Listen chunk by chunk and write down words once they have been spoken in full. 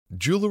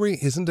Jewelry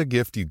isn't a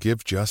gift you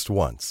give just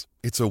once.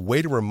 It's a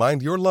way to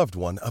remind your loved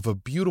one of a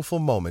beautiful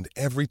moment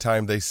every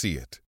time they see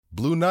it.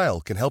 Blue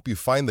Nile can help you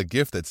find the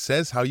gift that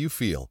says how you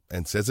feel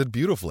and says it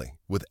beautifully,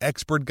 with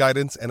expert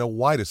guidance and a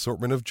wide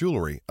assortment of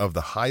jewelry of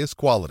the highest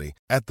quality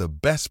at the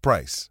best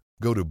price.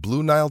 Go to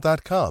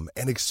BlueNile.com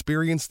and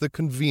experience the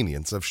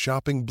convenience of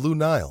shopping Blue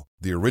Nile,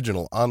 the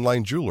original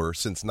online jeweler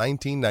since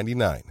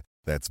 1999.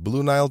 That's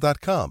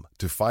BlueNile.com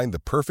to find the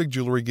perfect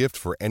jewelry gift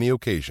for any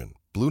occasion.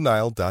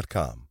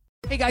 BlueNile.com.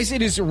 Hey guys,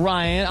 it is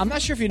Ryan. I'm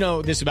not sure if you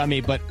know this about me,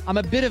 but I'm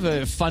a bit of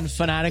a fun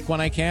fanatic when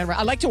I can.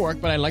 I like to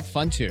work, but I like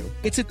fun too.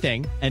 It's a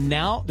thing. And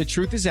now the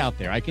truth is out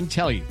there. I can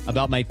tell you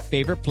about my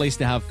favorite place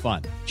to have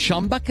fun.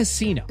 Chumba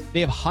Casino. They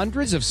have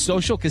hundreds of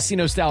social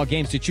casino style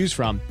games to choose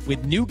from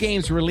with new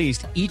games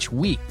released each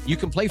week. You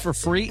can play for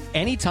free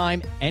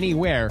anytime,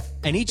 anywhere.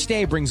 And each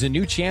day brings a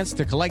new chance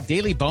to collect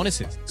daily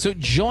bonuses. So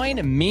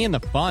join me in the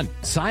fun.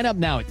 Sign up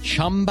now at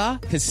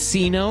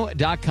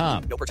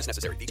ChumbaCasino.com. No purchase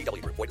necessary.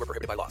 VGW Group. Void where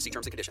prohibited by law. See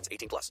terms and conditions.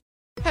 18+.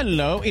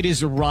 Hello, it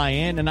is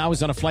Ryan, and I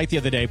was on a flight the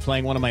other day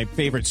playing one of my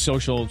favorite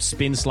social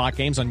spin slot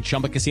games on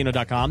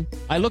ChumbaCasino.com.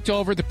 I looked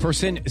over at the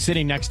person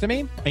sitting next to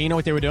me, and you know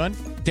what they were doing?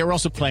 They were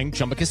also playing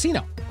Chumba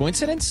Casino.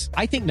 Coincidence?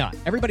 I think not.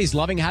 Everybody's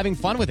loving having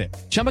fun with it.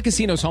 Chumba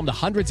Casino is home to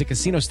hundreds of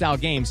casino-style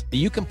games that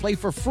you can play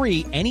for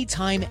free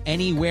anytime,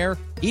 anywhere,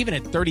 even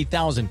at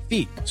 30,000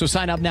 feet. So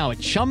sign up now at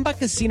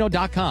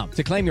ChumbaCasino.com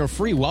to claim your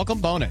free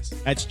welcome bonus.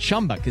 That's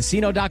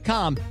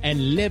ChumbaCasino.com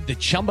and live the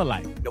Chumba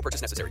life. No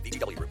purchase necessary.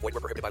 VGW Group. Void where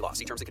prohibited by law.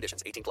 See terms and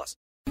conditions. 18+.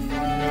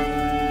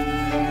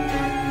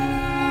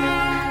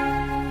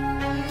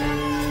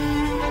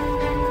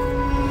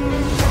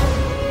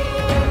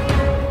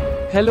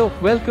 Hello,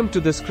 welcome to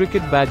this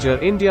Cricket Badger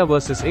India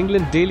vs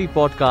England daily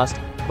podcast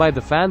by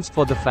the fans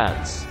for the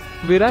fans.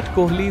 Virat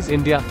Kohli's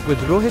India, with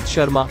Rohit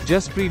Sharma,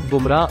 Jasprit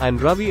Bumrah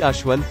and Ravi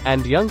Ashwin,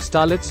 and young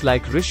starlets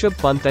like Rishabh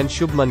Pant and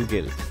Shubman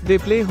Gill. They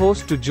play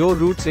host to Joe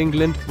Root's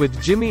England,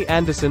 with Jimmy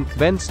Anderson,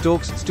 Ben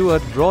Stokes,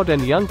 Stuart Broad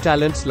and young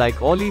talents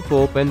like Ollie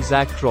Pope and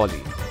Zach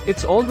Crawley.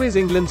 It's always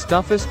England's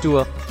toughest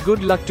tour.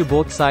 Good luck to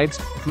both sides.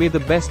 May the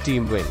best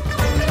team win.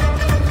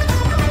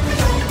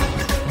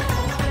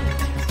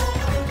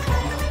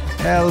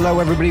 Hello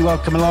everybody,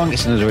 welcome along.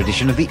 It's another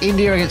edition of the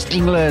India against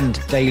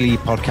England daily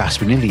podcast.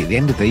 We're nearly at the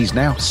end of these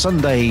now.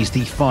 Sunday's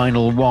the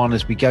final one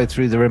as we go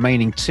through the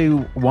remaining 2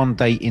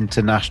 one-day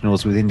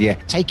internationals with India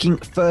taking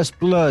first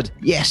blood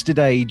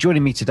yesterday.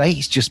 Joining me today,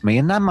 it's just me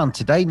and Naman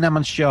today.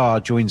 Naman Shah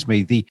joins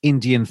me, the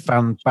Indian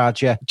fan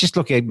badger. Just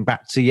looking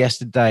back to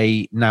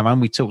yesterday, Naman,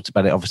 we talked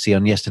about it obviously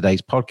on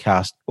yesterday's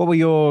podcast. What were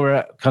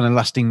your kind of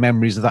lasting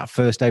memories of that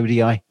first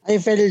ODI? I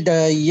felt,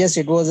 yes,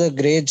 it was a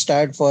great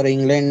start for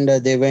England.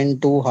 They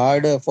went too hard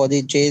for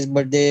the chase,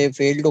 but they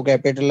failed to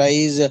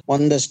capitalize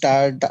on the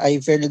start. I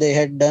felt they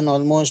had done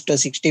almost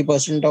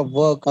 60% of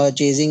work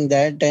chasing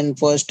that, and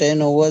first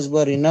 10 overs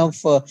were enough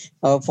for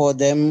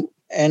them.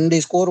 And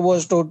the score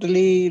was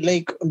totally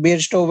like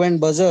Bairstow went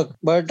berserk.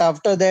 But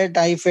after that,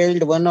 I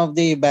felt one of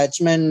the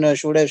batsmen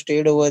should have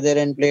stayed over there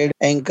and played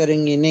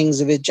anchoring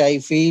innings, which I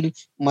feel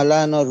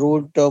Malan or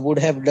Root would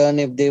have done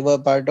if they were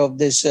part of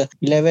this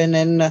 11.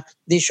 And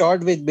the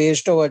shot with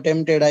Bairstow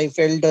attempted, I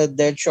felt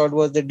that shot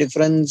was the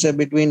difference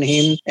between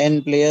him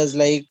and players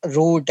like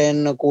Root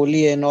and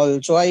Kohli and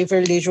all. So I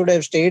felt he should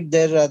have stayed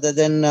there rather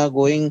than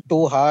going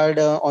too hard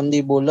on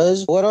the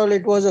bowlers. Overall,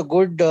 it was a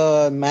good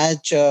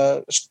match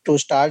to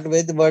start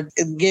with. But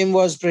the game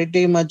was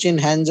pretty much in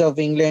hands of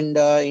England.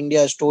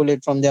 India stole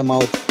it from their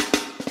mouth.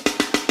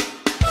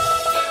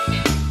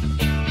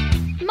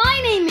 My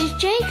name is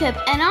Jacob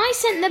and I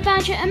sent the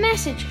Badger a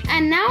message,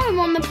 and now I'm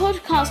on the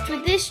podcast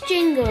with this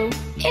jingle.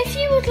 If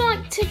you would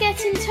like to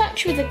get in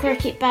touch with the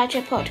Cricket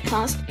Badger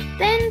podcast,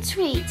 then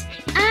tweet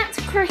at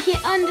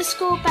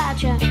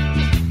cricket_badger.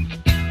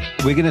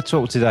 We're going to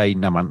talk today,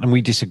 Naman, and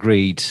we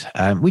disagreed.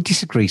 We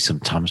disagree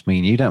sometimes, me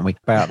and you, don't we,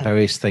 about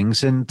various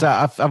things. And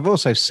I've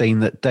also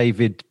seen that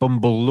David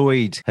Bumble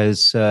Lloyd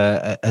has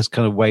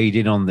kind of weighed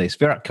in on this.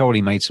 Virat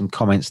Kohli made some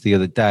comments the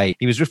other day.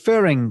 He was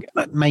referring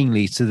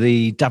mainly to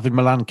the David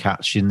Malan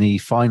catch in the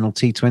final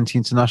T20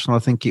 International, I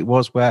think it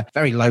was, where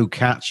very low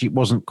catch. It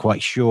wasn't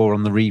quite sure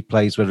on the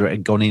replays whether it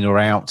had gone in or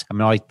out. I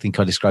mean, I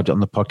think I described it on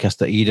the podcast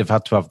that he'd have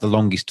had to have the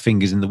longest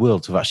fingers in the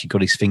world to have actually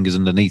got his fingers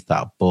underneath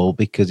that ball,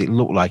 because it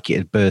looked like it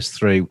had burst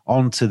through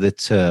onto the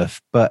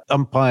turf. But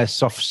umpire's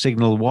soft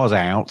signal was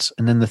out,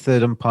 and then the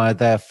third umpire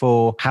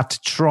therefore had to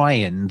try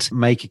and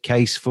make a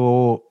case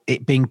for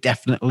it being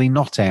definitely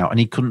not out, and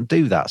he couldn't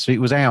do that. So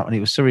it was out, and it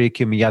was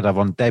Suryakumar Yadav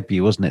on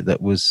debut, wasn't it,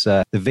 that was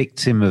the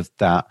victim of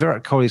that.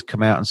 Virat Kohli's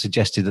come out and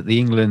suggested that the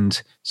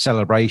England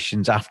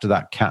celebrations after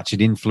that catch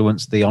had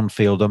influenced the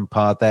on-field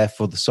umpire,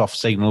 therefore the soft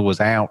signal was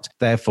out,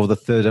 therefore the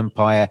third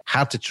umpire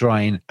had to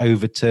try and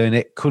overturn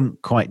it, couldn't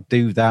quite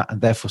do that,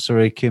 and therefore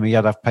Suryakumar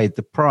Yadav paid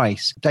the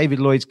price. David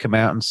Lloyd's come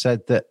out and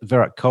said that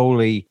Virat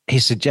Kohli,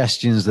 his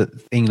suggestions that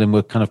England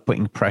were kind of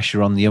putting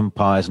pressure on the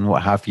umpires and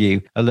what have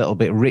you, a little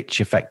bit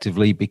rich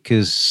effectively, because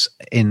because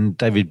in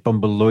David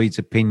Bumble-Lloyd's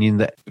opinion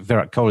that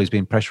Virat Kohli's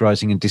been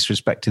pressurising and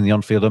disrespecting the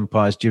on-field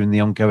umpires during the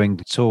ongoing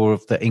tour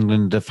that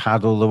England have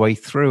had all the way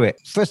through it.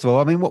 First of all,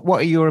 I mean,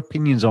 what are your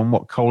opinions on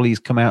what Kohli's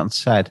come out and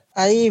said?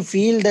 I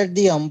feel that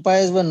the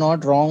umpires were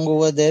not wrong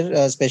over there,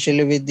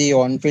 especially with the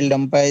on-field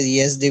umpires.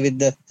 Yes, with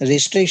the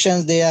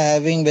restrictions they are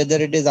having, whether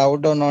it is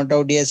out or not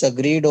out, yes,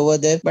 agreed over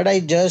there. But I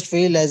just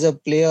feel as a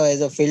player,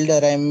 as a fielder,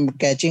 I'm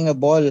catching a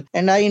ball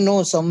and I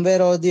know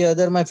somewhere or the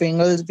other my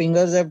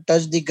fingers have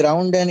touched the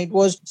ground, and it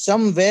was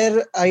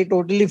somewhere I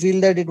totally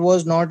feel that it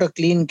was not a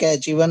clean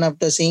catch even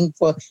after seeing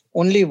for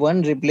only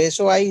one replay.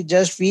 So I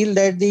just feel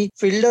that the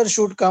fielder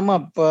should come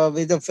up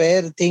with a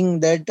fair thing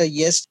that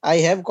yes, I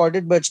have caught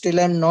it, but still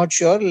I'm not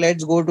sure.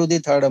 Let's go to the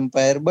third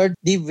umpire. But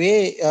the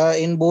way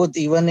in both,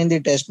 even in the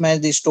test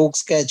match, the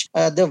Stokes catch,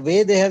 the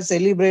way they have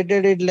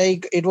celebrated it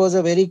like it was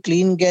a very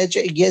clean catch.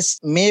 Yes,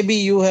 maybe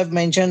you have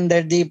mentioned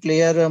that the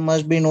player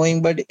must be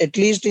knowing, but at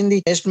least in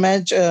the test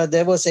match,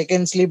 there was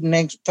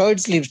third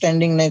slip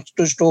standing next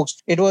to Stokes.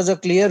 It was a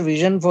clear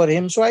vision for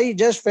him. So I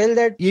just felt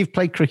that. You've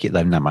played cricket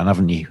though, Naman,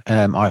 haven't you?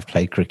 I've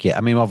played cricket.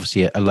 I mean,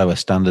 obviously a lower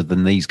standard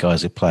than these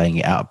guys are playing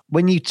it out.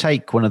 When you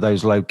take one of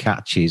those low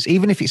catches,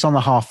 even if it's on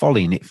the half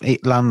volley and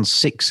it lands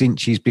 6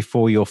 inches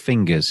before your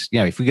fingers, you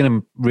know, if we're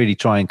going to really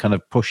try and kind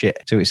of push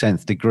it to its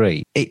nth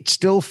degree, it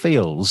still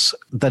feels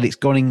that it's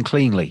gone in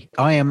cleanly.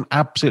 I am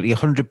absolutely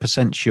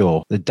 100%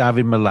 sure that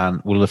David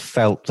Malan will have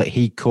felt that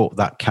he caught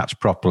that catch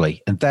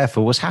properly and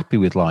therefore was happy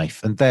with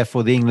life. And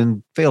therefore the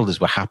England fielders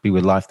were happy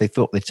with life. They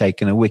thought they'd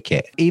taken a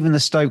wicket. Even the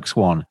Stokes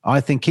one,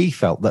 I think he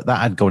felt that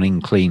had gone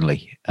in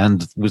cleanly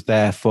and was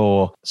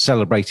therefore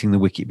celebrating the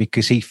wicket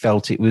because he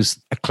felt it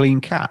was a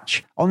clean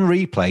catch. On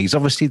replays,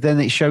 obviously, then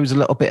it shows a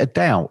little bit of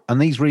doubt.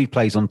 And these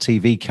replays on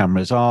TV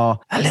cameras are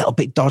a little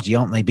bit dodgy,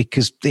 aren't they?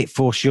 Because it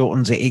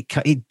foreshortens it.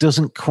 It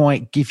doesn't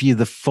quite give you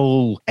the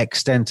full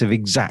extent of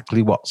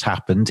exactly what's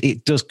happened.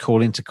 It does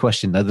call into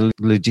question the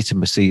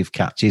legitimacy of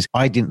catches.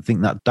 I didn't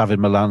think that David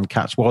Malan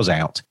catch was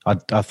out.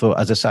 I thought,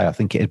 as I say, I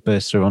think it had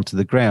burst through onto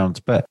the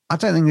ground. But I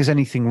don't think there's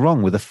anything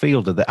wrong with a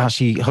fielder that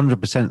actually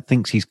 100%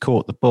 thinks he's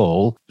caught the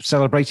ball,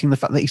 celebrating the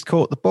fact that he's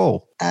caught the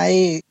ball.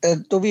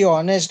 To be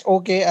honest,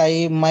 okay,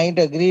 I might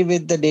agree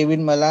with the David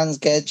Malan's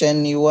catch,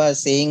 and you are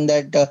saying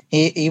that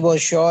he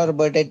was sure,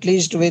 but at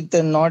least with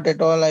not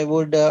at all, I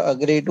would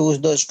agree to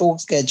the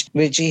Stokes catch,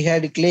 which he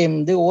had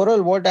claimed. The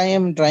overall, what I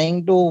am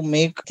trying to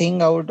make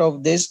thing out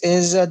of this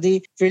is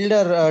the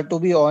fielder. To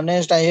be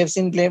honest,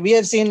 we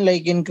have seen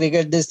like in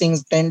cricket, these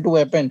things tend to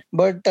happen.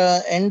 But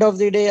end of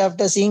the day,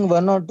 after seeing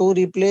one or two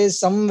replays,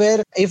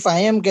 somewhere, if I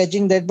am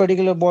catching that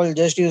particular ball,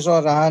 just you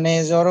saw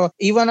Rahane's, or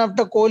even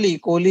after Kohli,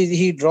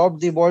 he dropped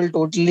the ball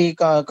totally,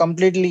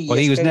 completely. Well,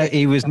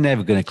 he was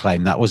never going to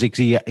claim that, was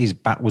he? His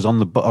back was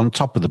on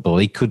top of the ball.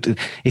 He could,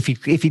 if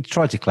he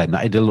tried to claim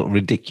that, it'd look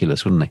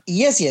ridiculous, wouldn't he?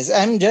 Yes.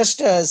 I'm just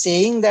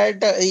saying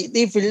that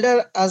the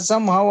fielder,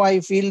 somehow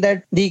I feel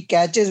that the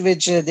catches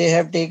which they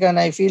have taken,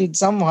 I feel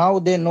somehow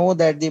they know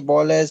that the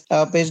ball has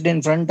pitched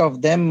in front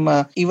of them.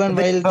 But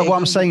what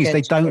I'm saying is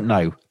they don't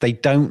know. They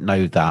don't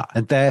know that,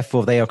 and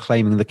therefore they are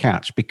claiming the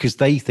catch because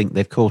they think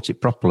they've caught it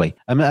properly.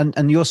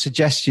 And your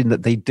suggestion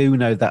that they do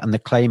know that and they're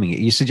claiming it,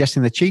 you're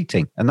suggesting they're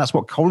cheating, and that's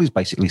what Kohli's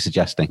basically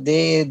suggesting.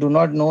 They do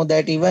not know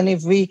that, even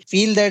if we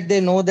feel that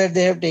they know that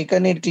they have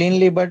taken it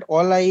cleanly. But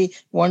all I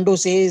want to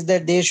say is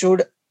that they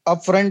should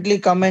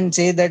upfrontly come and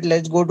say that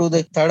let's go to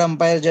the third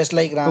umpire, just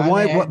like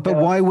Rahane. But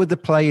why would the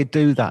player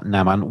do that,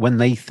 Naman, when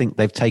they think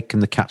they've taken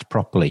the catch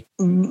properly?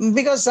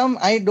 Because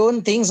I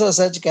don't think so.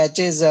 Such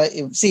catches,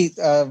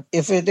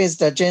 if it is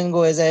touch and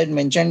go, as I had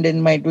mentioned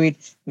in my tweet,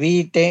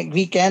 we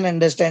can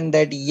understand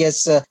that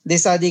yes,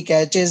 these are the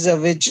catches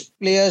which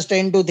players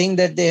tend to think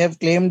that they have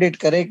claimed it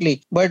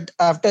correctly. But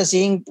after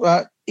seeing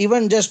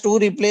even just two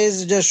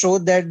replays just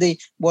showed that the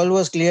ball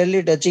was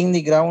clearly touching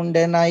the ground,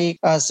 and I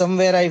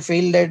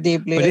feel that the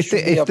player.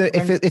 But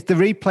if the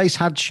replays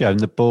had shown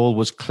the ball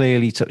was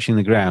clearly touching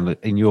the ground,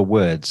 in your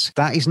words,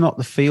 that is not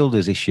the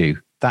fielder's issue.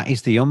 That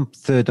is the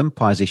third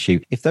umpire's issue.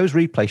 If those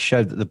replays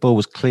showed that the ball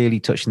was clearly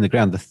touching the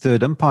ground, the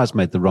third umpire's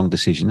made the wrong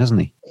decision,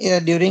 hasn't he? Yeah,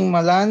 during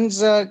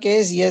Malan's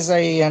case, yes,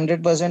 I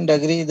 100%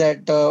 agree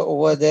that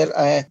over there,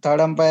 third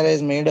umpire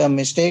has made a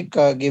mistake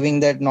giving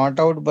that not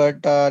out.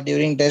 But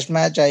during test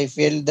match, I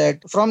feel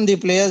that from the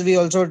players, we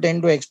also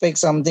tend to expect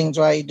something.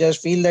 So I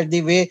just feel that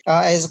the way,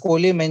 as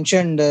Kohli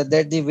mentioned,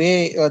 that the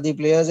way the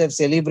players have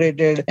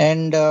celebrated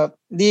and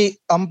the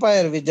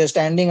umpire, with the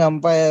standing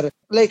umpire,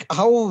 like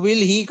how will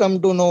he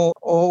come to know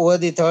over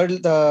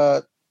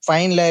the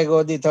fine leg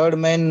or the third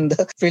man,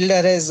 the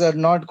fielder has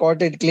not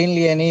caught it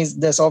cleanly and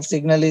the soft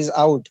signal is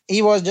out.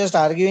 He was just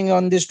arguing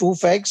on these two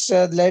facts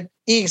that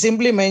he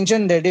simply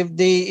mentioned that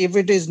if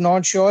it is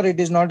not sure, it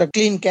is not a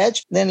clean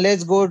catch, then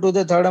let's go to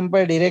the third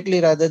umpire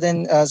directly rather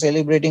than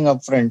celebrating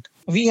up front.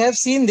 We have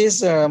seen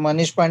this,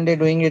 Manish Pandey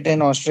doing it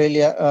in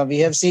Australia. I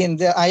have seen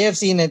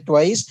it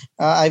twice.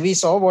 We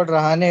saw what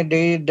Rahane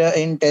did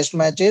in test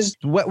matches.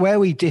 Where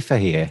we differ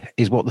here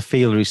is what the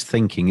fielder is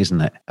thinking,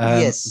 isn't it?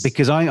 Yes.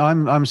 Because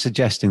I'm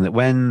suggesting that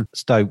when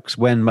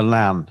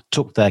Malan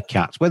took their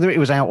catch, whether it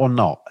was out or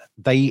not,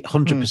 They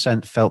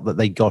 100% felt that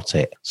they got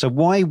it. So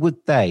why would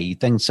they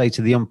then say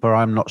to the umpire,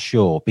 I'm not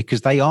sure?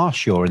 Because they are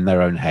sure in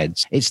their own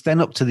heads. It's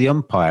then up to the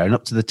umpire and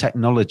up to the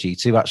technology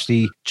to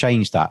actually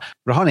change that.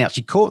 Rahane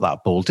actually caught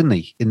that ball, didn't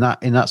he, in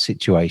that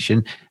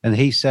situation? And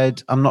he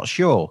said, I'm not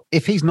sure.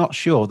 If he's not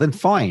sure, then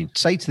fine.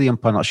 Say to the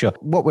umpire, not sure.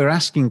 What we're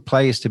asking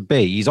players to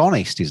be is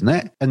honest, isn't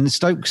it? And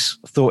Stokes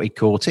thought he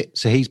caught it.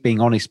 So he's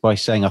being honest by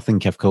saying, I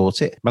think I've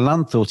caught it.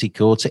 Milan thought he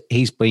caught it.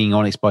 He's being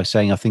honest by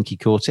saying, I think he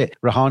caught it.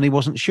 Rahane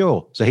wasn't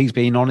sure. So he's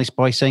being honest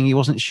by saying he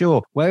wasn't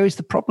sure. Where is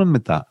the problem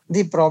with that?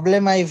 The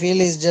problem I feel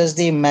is just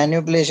the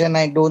manipulation.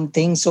 I don't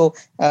think so.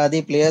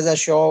 The players are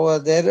sure over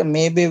there.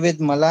 Maybe with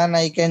Milan,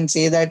 I can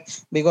say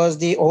that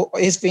because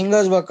his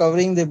fingers were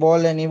covering the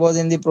ball and he was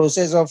in the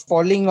process of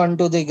falling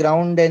onto the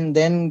ground and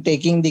then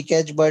taking the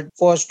catch. But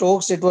for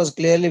Stokes, it was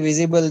clearly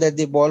visible that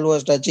the ball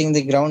was touching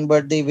the ground.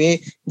 But the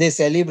way they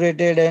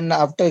celebrated and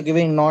after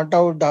giving not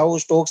out, how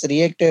Stokes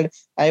reacted,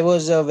 I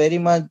was very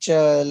much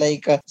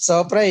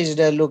surprised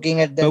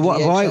looking at that.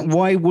 But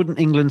why wouldn't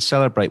England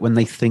celebrate when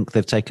they think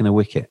they've taken a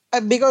wicket?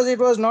 Because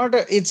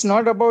it's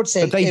not about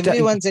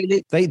everyone.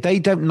 They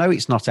don't know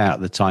it's not out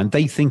at the time.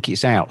 They think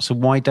it's out. So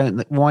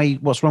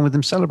what's wrong with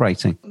them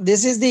celebrating?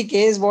 This is the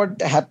case.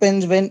 What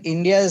happens when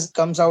India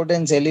comes out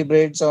and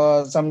celebrates,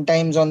 or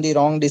sometimes on the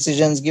wrong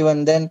decisions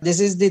given, then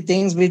this is the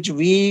things which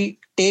we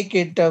take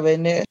it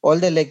when all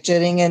the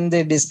lecturing and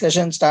the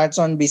discussion starts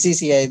on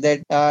BCCI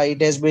that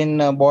it has been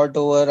bought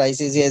over,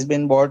 ICC has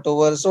been bought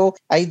over. So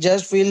I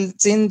just feel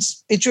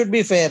since it should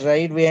be fair,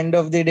 right? End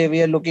of the day,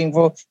 we are looking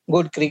for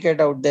good cricket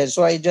out there.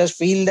 So I just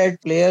feel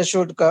that players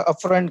should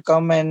upfront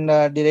come and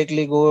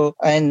directly go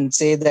and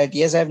say that,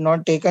 yes, I have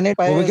not taken it.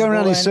 Well, we're going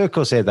around in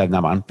circles here though,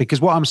 Naman,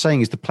 because what I'm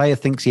saying is the player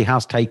thinks he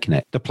has taken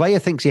it. The player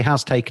thinks he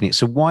has taken it.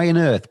 So why on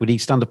earth would he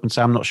stand up and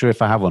say, I'm not sure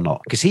if I have or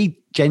not? Because he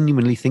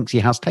genuinely thinks he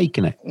has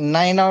taken it.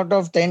 9 out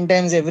of 10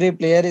 times every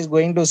player is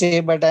going to say,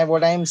 but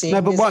what I'm saying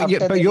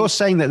you're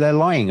saying that they're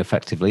lying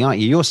effectively,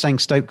 aren't you? You're saying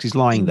Stokes is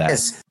lying there.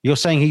 Yes. You're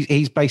saying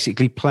he's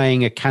basically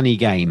playing a canny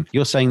game.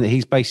 You're saying that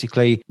he's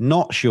basically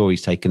not sure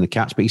he's taken the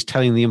catch, but he's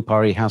telling the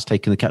umpire he has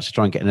taken the catch to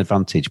try and get an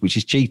advantage, which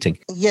is cheating.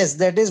 Yes,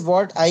 that is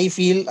what I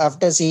feel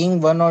after seeing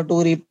 1 or 2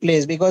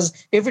 replays, because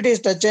if it is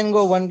touch and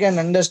go, one can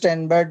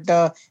understand,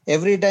 but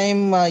every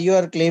time you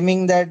are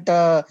claiming that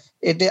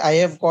I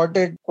have caught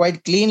it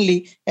quite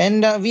cleanly,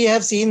 and we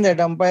have seen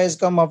that umpires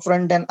come up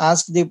front and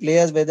ask the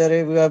players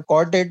whether we have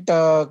caught it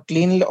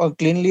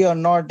cleanly or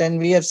not, and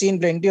we have seen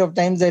plenty of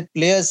times that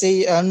players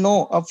say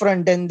no up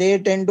front, and they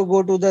tend to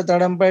go to the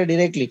third umpire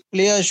directly.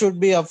 Players should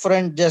be up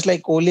front, just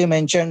like Kohli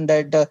mentioned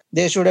that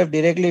they should have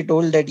directly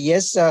told that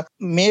yes,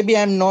 maybe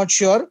I'm not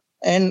sure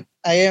and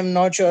I am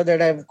not sure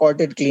that I've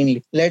caught it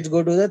cleanly. Let's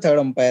go to the third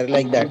umpire,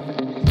 like that.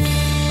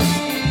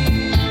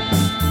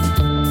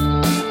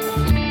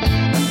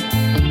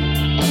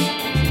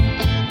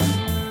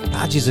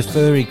 Badgers are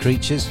furry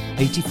creatures.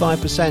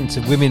 85%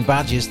 of women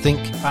badgers think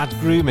bad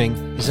grooming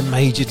is a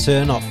major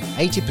turn-off.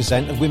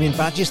 80% of women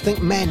badgers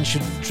think men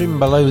should trim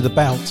below the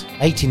belt.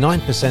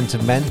 89%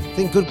 of men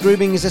think good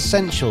grooming is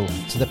essential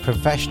to their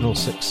professional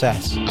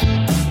success.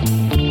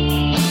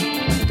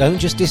 Don't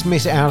just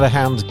dismiss it out of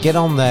hand. Get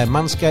on there,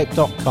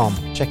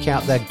 manscaped.com. Check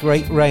out their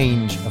great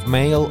range of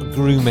male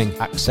grooming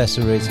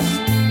accessories.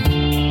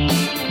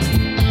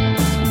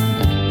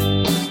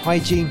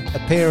 Hygiene,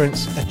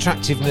 appearance,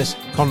 attractiveness,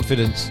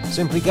 confidence.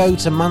 Simply go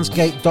to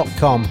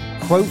manscaped.com,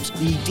 quote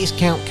the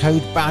discount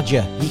code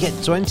BADGER. You get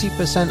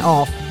 20%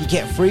 off, you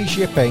get free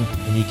shipping,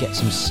 and you get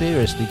some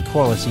seriously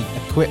quality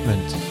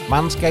equipment.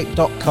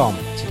 Manscaped.com.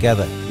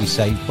 Together we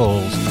save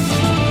balls.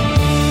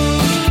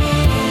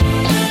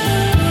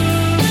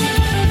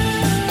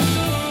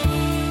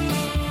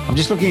 I'm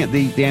just looking at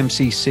the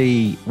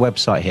MCC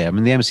website here. I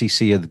mean, the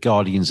MCC are the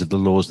guardians of the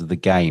laws of the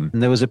game.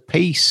 And there was a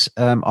piece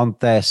on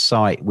their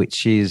site,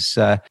 which is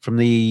from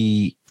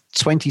the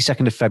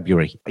 22nd of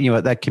February. You know,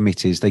 at their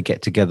committees, they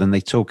get together and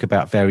they talk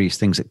about various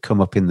things that come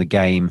up in the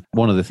game.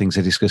 One of the things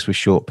they discussed was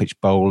short pitch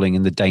bowling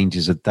and the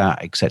dangers of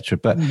that, etc.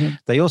 But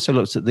they also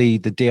looked at the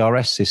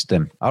DRS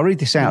system. I'll read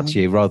this out to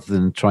you rather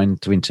than trying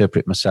to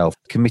interpret myself.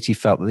 The committee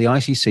felt that the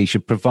ICC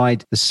should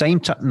provide the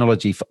same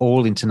technology for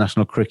all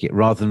international cricket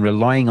rather than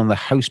relying on the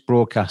host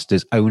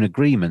broadcaster's own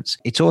agreements.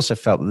 It also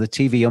felt that the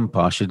TV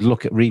umpire should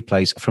look at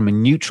replays from a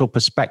neutral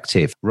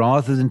perspective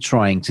rather than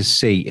trying to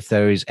see if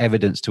there is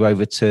evidence to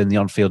overturn the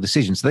on-field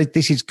decision. So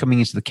this is coming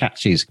into the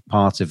catches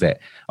part of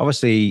it.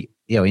 Obviously,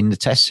 you know, in the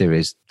Test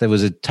series, there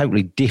was a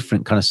totally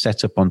different kind of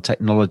setup on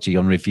technology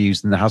on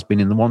reviews than there has been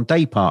in the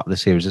one-day part of the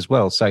series as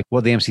well. So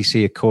what the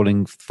MCC are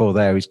calling for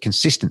there is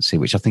consistency,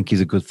 which I think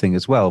is a good thing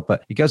as well.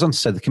 But it goes on to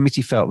say the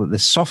committee felt that the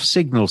soft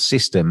signal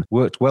system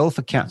worked well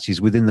for catches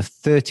within the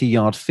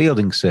 30-yard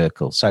fielding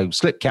circle. So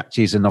slip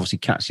catches and obviously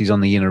catches on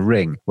the inner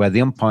ring, where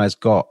the umpires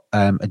got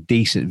a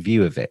decent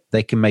view of it.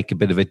 They can make a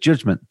bit of a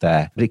judgment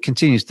there. But it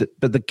continues that,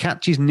 but the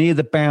catches near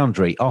the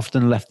boundary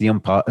often left the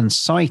umpire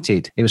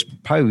unsighted. It was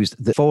proposed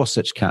that force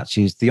such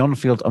catches, the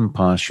on-field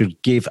umpire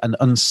should give an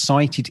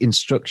unsighted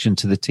instruction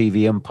to the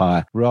TV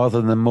umpire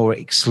rather than a more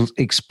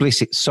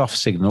explicit soft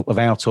signal of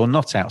out or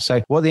not out.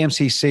 So what the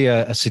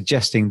MCC are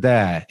suggesting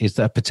there is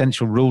that a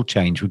potential rule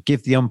change would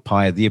give the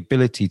umpire the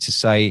ability to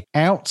say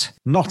out,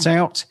 not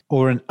out,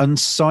 or an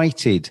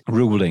unsighted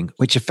ruling,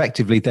 which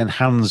effectively then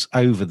hands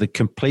over the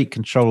complete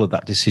control of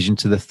that decision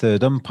to the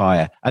third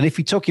umpire. And if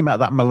you're talking about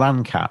that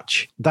Milan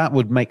catch, that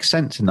would make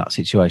sense in that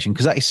situation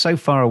because that is so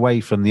far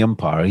away from the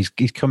umpire.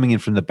 He's coming in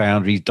from the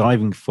boundary, he's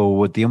diving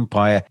forward. The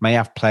umpire may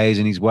have players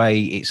in his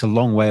way. It's a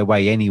long way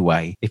away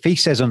anyway. If he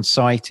says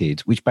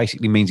unsighted, which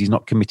basically means he's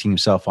not committing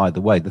himself either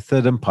way, the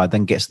third umpire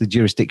then gets the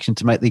jurisdiction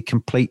to make the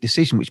complete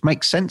decision, which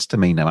makes sense to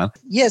me now, man.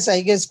 Yes,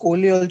 I guess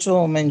Kohli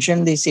also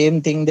mentioned the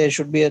same thing. There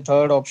should be a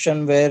third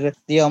option where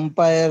the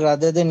umpire,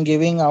 rather than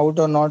giving out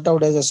or not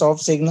out as a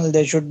soft signal,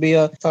 there should be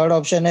a third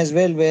option as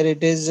well where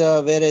it is,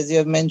 where as you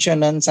have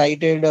mentioned,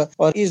 unsighted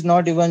or is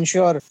not even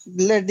sure.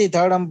 Let the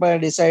third umpire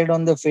decide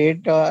on the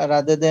fate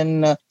rather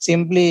than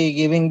simply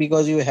giving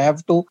because you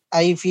have to.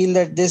 I feel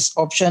that this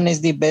option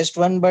is the best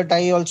one, but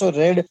I also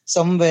read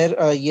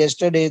somewhere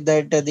yesterday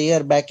that they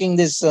are backing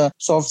this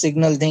soft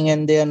signal thing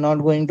and they are not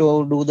going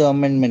to do the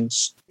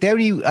amendments. The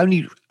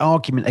only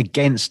argument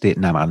against it,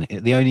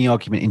 Naman, the only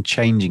argument in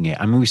changing it,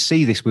 I mean, we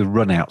see this with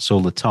run-outs all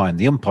the time.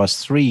 The umpire's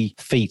 3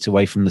 feet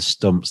away from the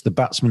stumps, the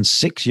batsman's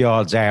 6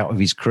 yards out of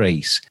his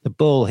crease, the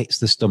ball hits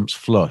the stumps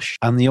flush,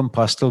 and the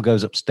umpire still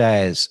goes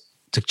upstairs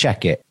to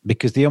check it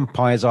because the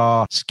umpires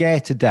are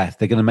scared to death.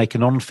 They're going to make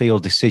an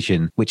on-field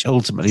decision, which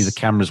ultimately the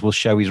cameras will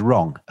show is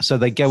wrong. So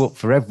they go up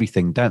for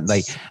everything, don't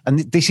they? And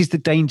this is the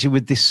danger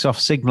with this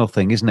soft signal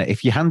thing, isn't it?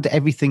 If you hand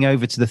everything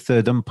over to the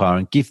third umpire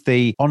and give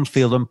the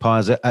on-field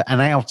umpires an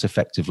out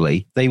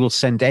effectively, they will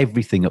send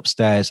everything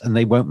upstairs and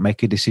they won't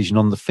make a decision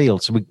on the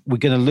field. So we're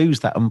going to lose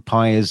that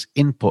umpire's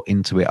input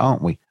into it,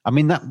 aren't we? I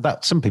mean,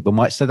 that some people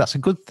might say that's a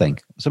good thing.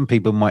 Some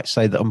people might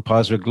say that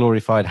umpires are a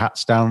glorified hat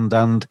stand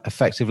and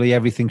effectively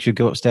everything should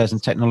go upstairs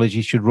and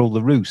technology should rule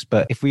the roost.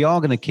 But if we are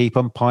going to keep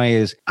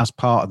umpires as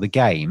part of the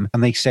game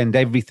and they send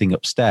everything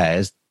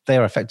upstairs,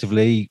 they're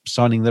effectively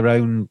signing their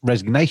own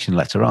resignation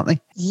letter, aren't they?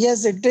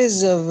 Yes, it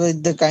is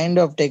with the kind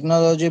of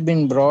technology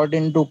being brought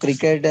into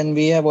cricket. And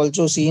we have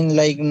also seen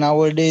like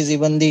nowadays,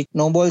 even the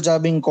no balls are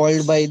being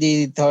called by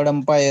the third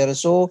umpire.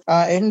 So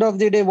end of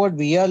the day, what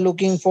we are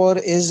looking for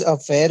is a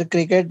fair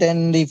cricket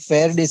and the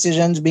fair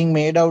decisions being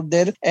made out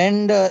there.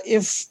 And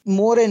if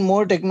more and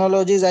more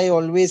technologies, I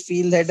always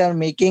feel that are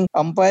making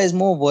umpires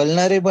more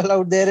vulnerable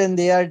out there and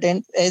they are,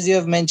 as you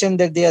have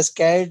mentioned, that they are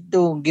scared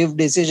to give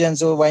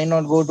decisions. So why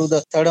not go to the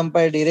third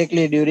umpire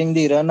directly during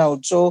the run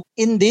out? So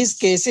in these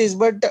cases,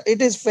 but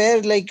it is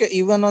fair, like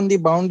even on the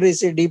boundary,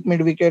 say deep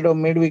mid wicket or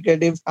mid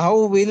wicket, if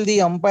how will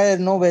the umpire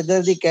know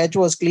whether the catch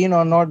was clean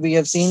or not? We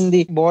have seen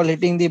the ball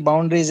hitting the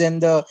boundaries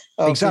and the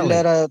exactly.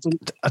 fielder.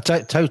 I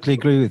totally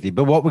agree with you.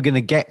 But what we're going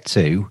to get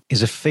to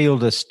is a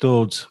fielder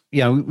stood.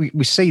 You know,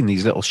 we've seen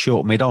these little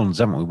short mid-ons,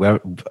 haven't we, where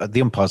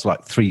the umpire's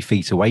like 3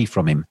 feet away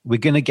from him. We're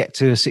going to get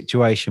to a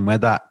situation where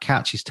that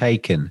catch is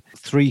taken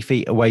 3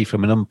 feet away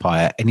from an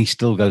umpire and he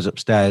still goes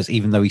upstairs,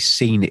 even though he's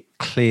seen it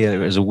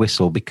clear as a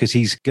whistle, because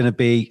he's going to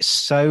be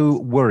so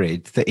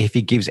worried that if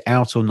he gives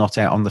out or not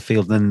out on the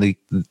field, then the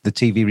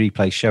TV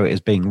replays show it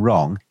as being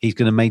wrong, he's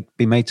going to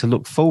be made to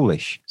look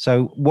foolish.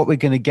 So what we're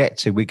going to get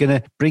to, we're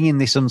going to bring in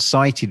this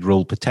unsighted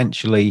rule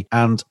potentially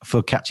and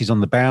for catches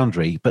on the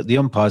boundary, but the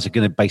umpires are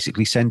going to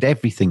basically send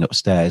everything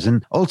upstairs,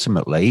 and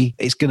ultimately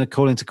it's going to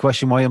call into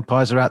question why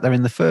umpires are out there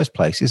in the first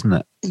place, isn't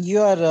it?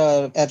 You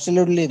are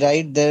absolutely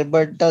right there,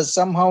 but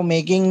somehow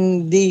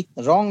making the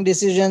wrong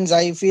decisions,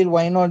 I feel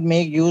why not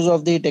make use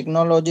of the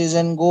technologies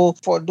and go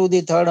to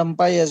the third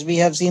umpires. We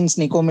have seen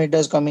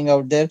sneakometers coming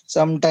out there.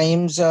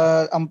 Sometimes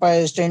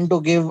umpires tend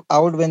to give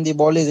out when the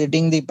ball is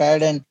hitting the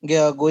pad and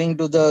going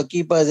to the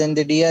keepers, and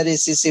the DR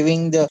is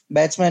receiving the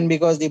batsman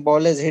because the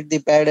ball has hit the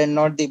pad and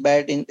not the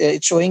bat.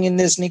 It's showing in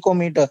the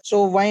sneakometer.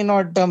 So why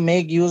not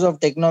make use of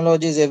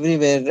technologies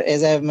everywhere?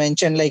 As I have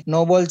mentioned, like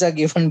no balls are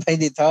given by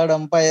the third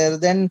umpire.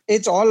 Then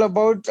it's all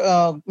about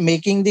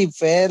making the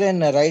fair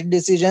and right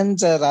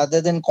decisions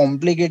rather than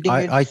complicating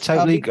it. I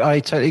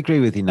totally agree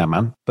with you,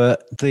 Naman.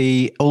 But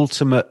the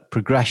ultimate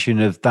progression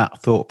of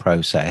that thought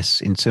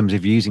process in terms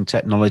of using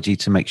technology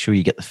to make sure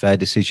you get the fair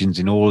decisions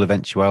in all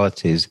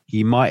eventualities,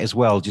 you might as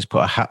well just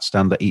put a hat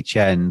stand at each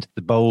end.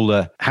 The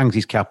bowler hangs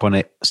his cap on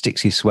it,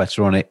 sticks his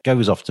sweater on it,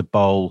 goes off to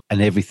bowl,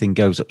 and everything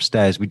goes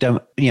upstairs. We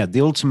don't,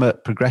 the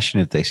ultimate progression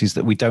of this is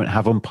that we don't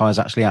have umpires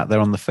actually out there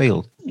on the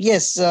field.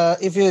 Yes,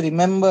 if you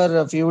remember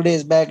a few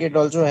days back, it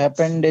also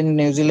happened in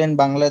New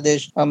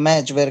Zealand-Bangladesh, a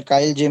match where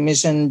Kyle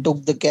Jamieson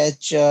took the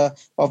catch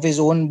of his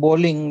own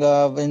bowling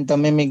when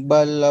Tamim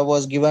Iqbal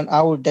was given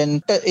out.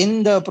 And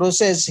in the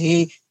process,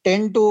 he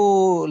tend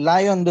to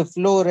lie on the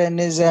floor and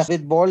is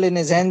with ball in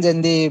his hands,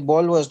 and the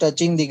ball was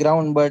touching the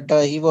ground, but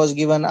he was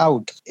given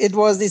out. It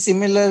was the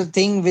similar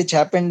thing which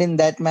happened in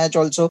that match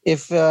also.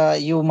 If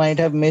you might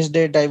have missed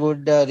it, I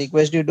would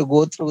request you to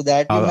go through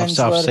that.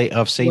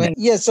 I've seen it.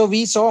 Yes, so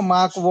we saw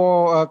Mark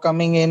Waugh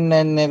coming in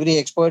and every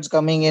experts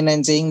coming in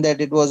and saying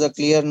that it was a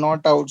clear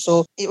not out.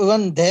 So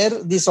even there,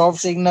 the soft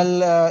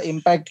signal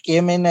impact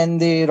came in and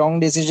the wrong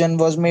decision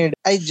was made.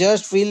 I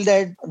just feel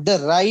that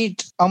the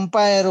right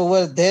umpire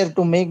over there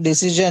to make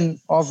decision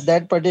of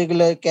that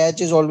particular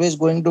catch is always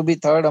going to be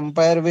third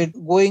umpire, with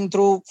going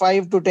through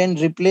 5 to 10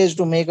 replays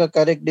to make a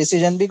correct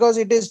decision, because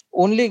it is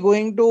only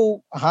going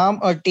to harm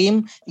a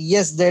team.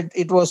 Yes, that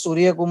it was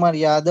Surya Kumar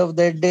Yadav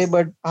that day,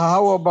 but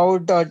how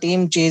about a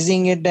team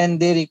chasing it and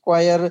they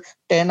require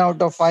 10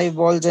 out of 5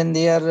 balls and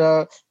they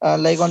are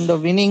like on the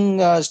winning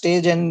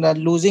stage and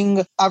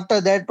losing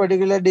after that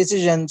particular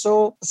decision.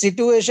 So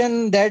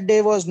situation that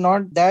day was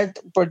not that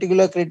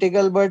particular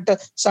critical,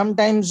 but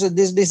sometimes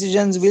these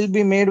decisions will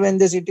be made when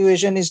the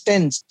situation is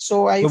tense.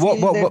 So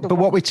But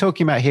what we're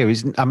talking about here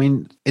is, I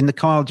mean, in the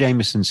Kyle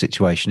Jamieson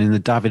situation, in the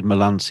David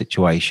Milan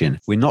situation,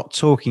 we're not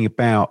talking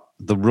about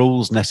the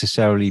rules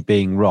necessarily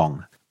being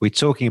wrong. We're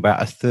talking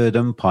about a third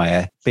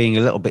umpire being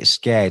a little bit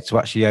scared to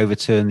actually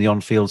overturn the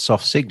on-field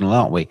soft signal,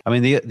 aren't we? I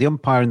mean, the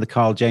umpire in the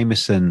Kyle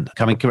Jamieson,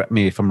 correct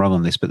me if I'm wrong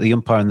on this, but the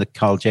umpire in the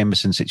Kyle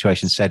Jamieson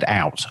situation said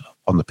out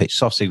on the pitch,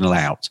 soft signal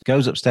out,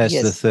 goes upstairs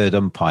to the third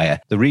umpire.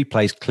 The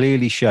replays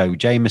clearly show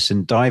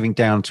Jamieson diving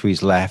down to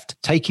his left,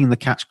 taking the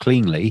catch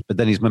cleanly, but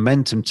then his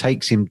momentum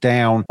takes him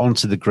down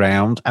onto the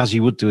ground, as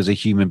you would do as a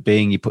human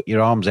being. You put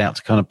your arms out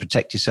to kind of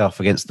protect yourself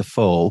against the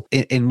fall.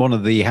 In one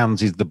of the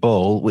hands is the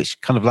ball, which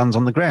kind of lands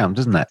on the ground,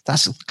 doesn't it?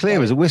 That's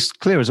clear as a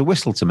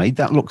whistle to me.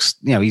 That looks,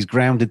 he's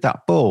grounded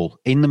that ball.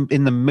 In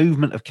the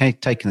movement of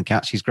taking the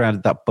catch, he's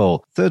grounded that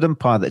ball. Third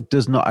umpire that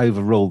does not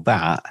overrule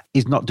that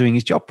is not doing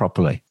his job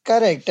properly.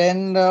 Correct.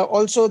 And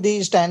also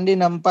the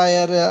stand-in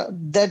umpire,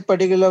 that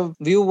particular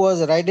view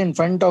was right in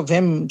front of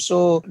him.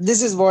 So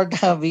this is what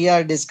we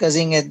are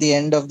discussing at the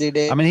end of the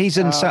day. I mean, he's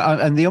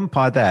and the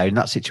umpire there in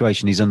that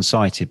situation is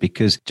unsighted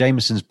because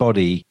Jamieson's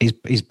body,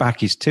 his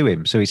back is to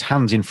him. So his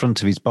hand's in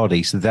front of his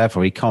body. So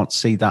therefore he can't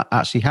see that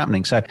actually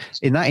happening. So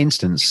in that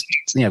instance,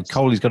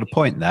 Kohli's got a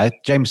point there.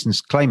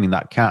 Jamieson's claiming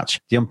that catch.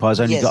 The umpire's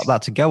only got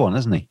that to go on,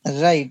 hasn't he?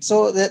 Right.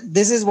 So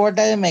this is what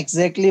I am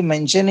exactly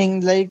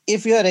mentioning. Like,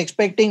 if you are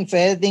expecting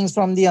fair things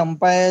from the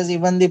umpires,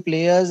 even the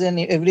players and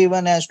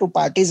everyone has to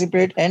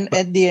participate, and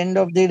at the end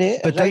of the day,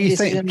 but don't you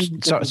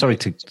think? Sorry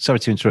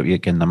to interrupt you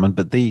again, Naman.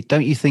 But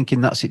don't you think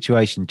in that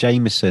situation,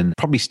 Jamieson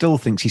probably still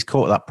thinks he's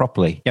caught that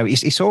properly?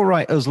 It's all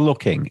right us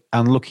looking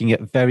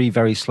at very,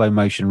 very slow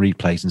motion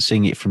replays and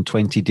seeing it from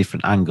 20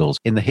 different angles.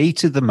 In the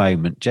heat of the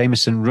moment,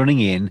 Jamieson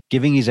running in,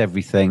 giving his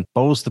everything,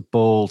 bowls the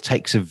ball,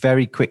 takes a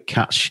very quick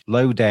catch,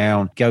 low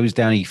down, goes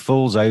down, he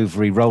falls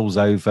over, he rolls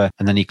over,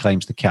 and then he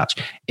claims the catch.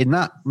 In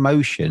that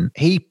motion,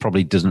 he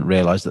probably doesn't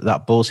realise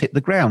that ball's hit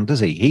the ground, does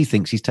he? He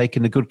thinks he's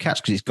taken a good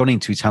catch because it's gone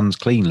into his hands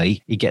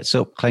cleanly. He gets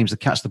up, claims the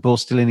catch, the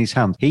ball's still in his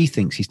hand. He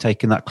thinks he's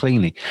taken that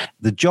cleanly.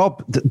 The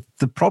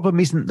problem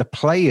isn't the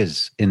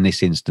players in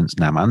this instance,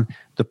 Naman.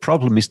 The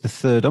problem is the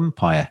third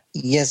umpire.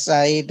 Yes,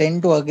 I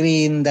tend to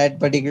agree in that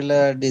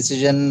particular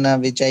decision,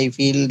 which I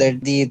feel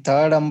that the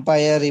third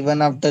umpire,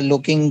 even after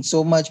looking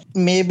so much,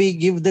 maybe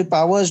give the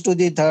powers to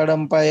the third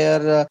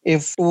umpire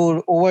if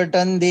to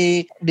overturn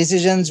the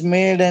decisions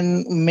made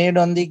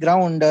on the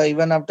ground,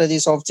 even after the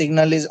soft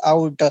signal is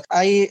out.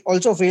 I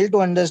also fail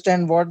to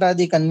understand what are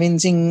the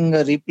convincing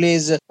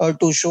replays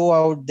to show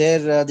out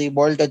there the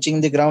ball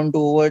touching the ground to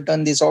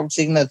overturn the soft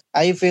signal.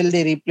 I feel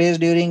the replays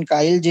during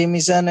Kyle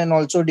Jamieson and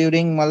also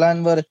during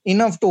Malan were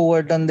enough to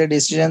overturn the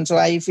decision. So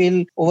I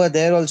feel over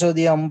there also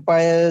the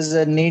umpires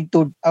need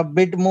to a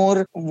bit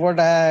more, what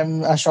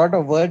I'm short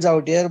of words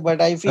out here, but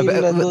I feel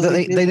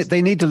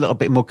they need a little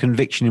bit more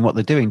conviction in what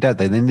they're doing, don't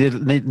they? They need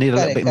a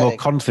little bit more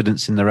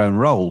confidence in their own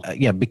role.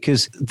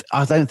 Because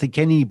I don't think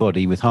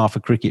anybody with half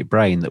a cricket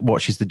brain that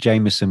watches the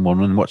Jamieson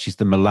one and watches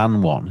the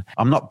Milan one,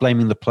 I'm not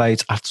blaming the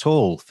players at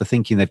all for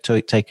thinking they've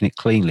taken it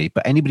cleanly,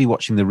 but anybody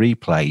watching the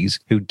replays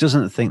who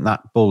doesn't think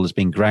that ball has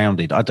been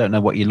grounded, I don't know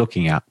what you're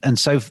looking at. And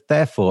so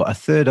therefore a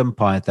third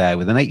umpire there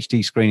with an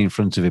HD screen in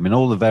front of him and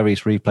all the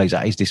various replays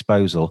at his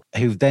disposal,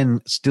 who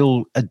then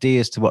still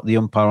adheres to what the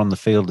umpire on the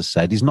field has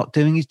said, is not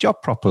doing his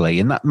job properly,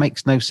 and that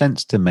makes no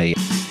sense to me.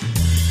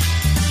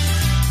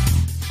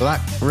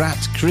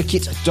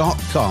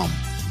 BlackRatCricket.com.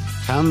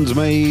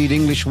 Handmade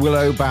English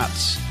willow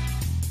bats.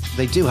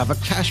 They do have a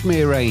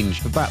cashmere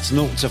range for bats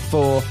 0 to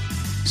 4.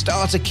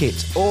 Starter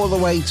kit all the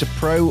way to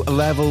pro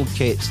level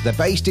kits. They're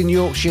based in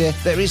Yorkshire.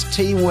 There is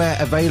teamwear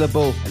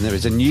available, and there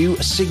is a new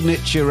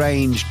signature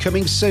range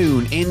coming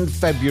soon in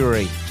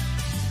February.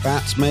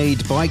 Bats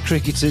made by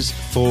cricketers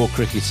for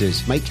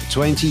cricketers. Make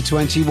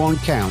 2021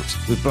 count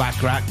with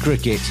Black Rat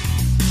Cricket.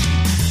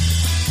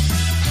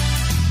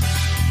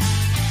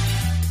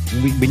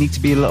 We need to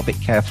be a little bit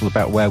careful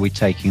about where we're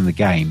taking the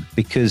game,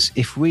 because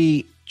if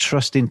we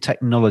trust in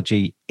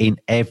technology in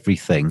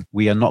everything,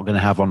 we are not going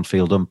to have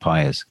on-field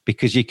umpires,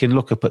 because you can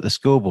look up at the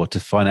scoreboard to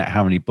find out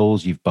how many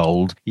balls you've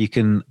bowled. You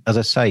can, as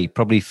I say,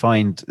 probably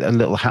find a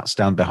little hat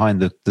stand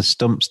behind the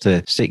stumps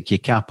to stick your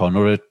cap on,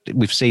 or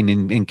we've seen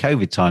in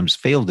COVID times,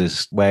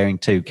 fielders wearing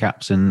 2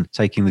 caps and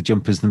taking the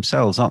jumpers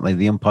themselves, aren't they?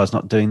 The umpire's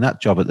not doing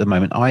that job at the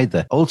moment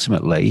either.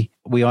 Ultimately,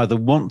 we either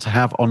want to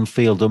have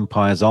on-field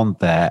umpires on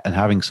there and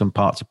having some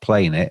part to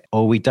play in it,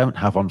 or we don't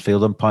have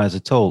on-field umpires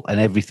at all and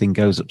everything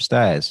goes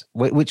upstairs.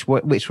 Which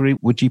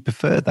route would you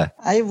prefer there?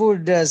 I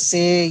would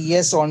say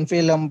yes,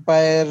 on-field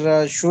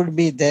umpire should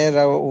be there.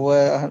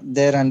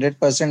 There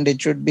 100%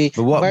 it should be.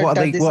 But what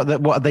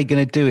are they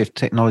going to do if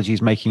technology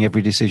is making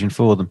every decision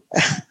for them?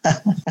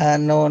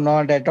 No,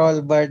 not at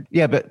all. But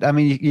yeah, but I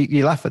mean,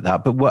 you laugh at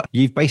that. But what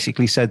you've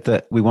basically said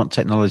that we want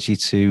technology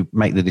to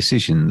make the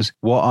decisions.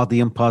 What are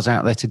the umpires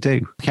out there to do?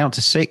 Count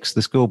to 6,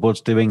 the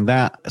scoreboard's doing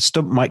that.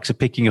 Stump mics are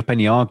picking up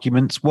any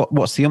arguments.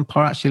 What's the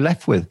umpire actually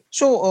left with?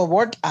 So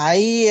what I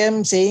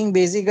am saying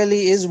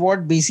basically is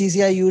what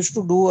BCCI used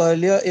to do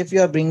earlier. If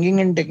you are bringing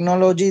in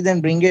technology,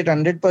 then bring it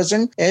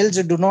 100%. Else,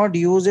 do not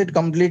use it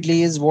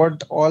completely is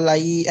what all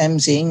I am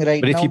saying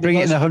right now. But if you bring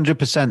it in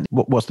 100%,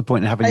 what's the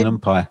point in having an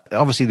umpire?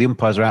 Obviously, the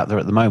umpires are out there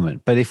at the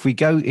moment. But if we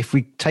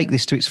take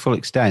this to its full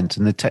extent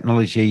and the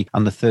technology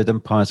and the third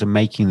umpires are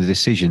making the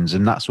decisions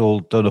and that's all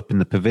done up in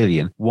the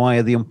pavilion, why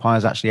are the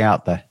umpires actually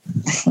out there?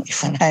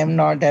 I am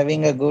not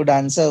having a good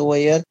answer over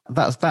here.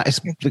 That is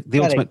the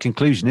ultimate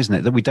conclusion, isn't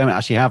it? That we don't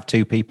actually have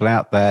 2 people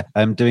out there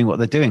doing what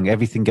they're doing.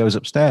 Everything goes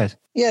upstairs.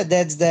 Yeah,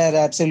 that's there.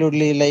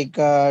 Absolutely. Like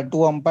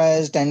 2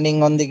 umpires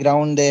standing on the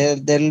ground there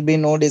will be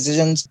no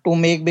decisions to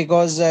make,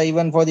 because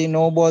even for the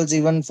no balls,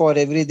 even for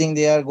everything,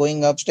 they are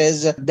going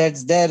upstairs.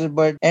 That's there.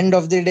 But end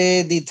of the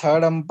day, the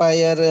third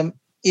umpire,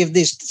 if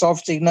the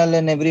soft signal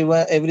and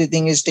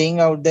everything is staying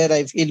out there,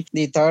 I feel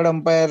the third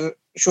umpire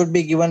should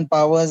be given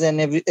powers, and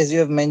as you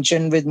have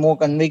mentioned, with more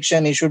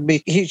conviction, he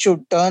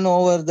should turn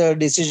over the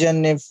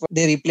decision if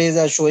the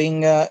replays are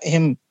showing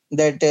him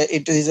that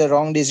it is a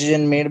wrong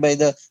decision made by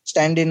the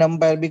stand-in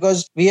umpire,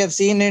 because we have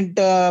seen it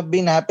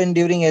been happen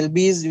during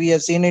LBs, we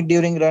have seen it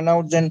during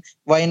runouts, and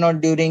why not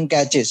during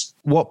catches?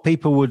 What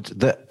people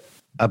that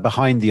are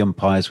behind the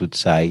umpires would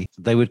say,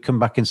 they would come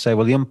back and say,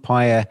 well, the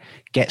umpire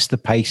gets the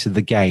pace of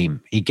the game.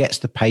 He gets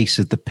the pace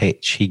of the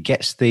pitch. He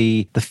gets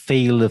the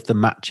feel of the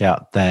match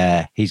out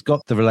there. He's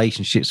got the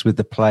relationships with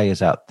the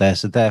players out there.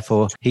 So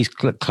therefore, he's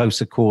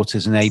closer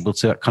quarters and able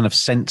to kind of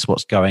sense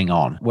what's going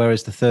on.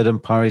 Whereas the third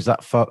umpire is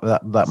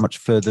that much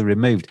further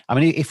removed. I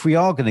mean, if we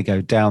are going to go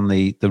down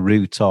the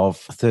route of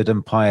third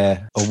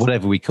umpire or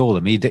whatever we call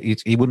him, he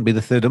wouldn't be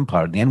the third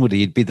umpire in the end, would he?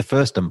 He'd be the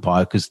first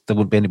umpire, because there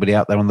wouldn't be anybody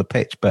out there on the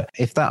pitch. But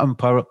if that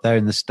umpire up there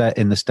in the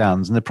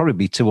stands, and there'd probably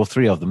be 2 or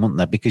 3 of them, wouldn't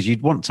there? Because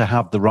you'd want to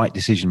have the right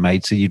decision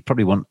made, so you'd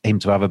probably want him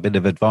to have a bit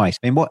of advice.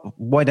 I mean,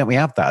 why don't we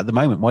have that at the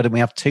moment? Why don't we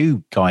have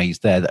 2 guys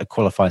there that are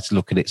qualified to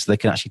look at it, so they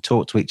can actually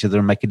talk to each other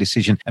and make a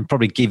decision and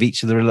probably give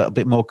each other a little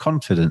bit more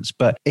confidence?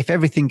 But if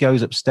everything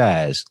goes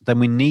upstairs, then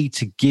we need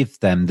to give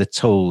them the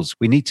tools.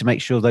 We need to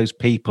make sure those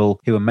people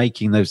who are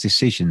making those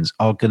decisions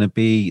are going to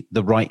be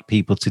the right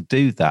people to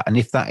do that. And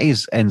if that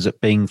ends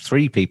up being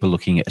 3 people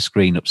looking at a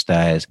screen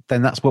upstairs,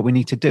 then that's what we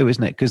need to do,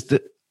 isn't it? Because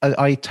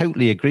I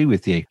totally agree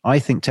with you. I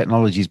think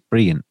technology is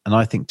brilliant, and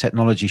I think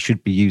technology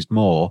should be used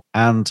more.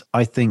 And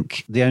I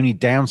think the only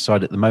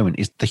downside at the moment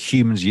is the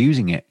humans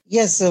using it.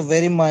 Yes,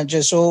 very much.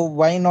 So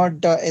why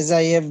not, as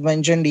I have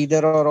mentioned,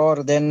 either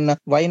or, then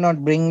why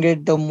not bring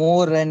it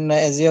more? And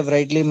as you have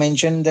rightly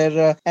mentioned,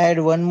 there add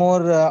 1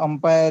 more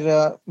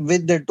umpire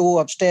with the 2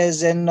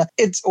 upstairs, and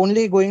it's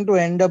only going to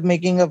end up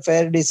making a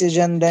fair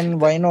decision. Then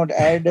why not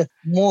add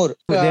more?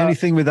 But the only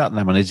thing with that,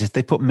 Naman, is if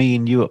they put me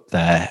and you up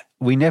there,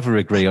 we never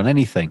agree on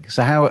anything.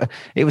 So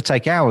it would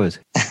take hours.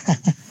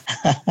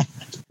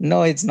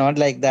 No, it's not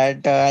like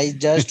that. I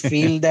just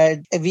feel that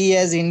we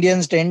as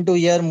Indians tend to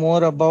hear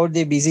more about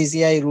the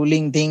BCCI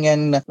ruling thing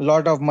and a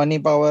lot of money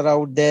power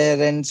out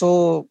there. And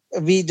so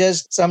we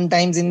just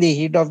sometimes in the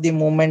heat of the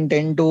moment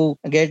tend to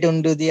get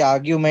into the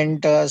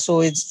argument.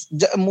 So it's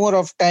more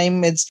of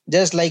time. It's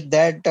just like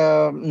that,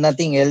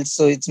 nothing else.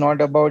 So it's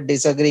not about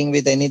disagreeing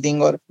with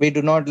anything, or we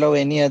do not love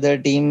any other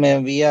team.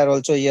 We are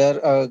also here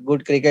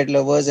good cricket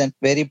lovers and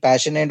very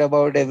passionate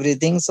about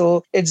everything.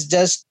 So it's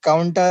just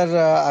counter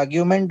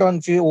argument on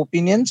few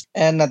opinions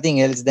and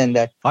nothing else than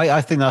that.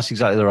 I think that's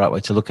exactly the right way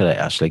to look at it,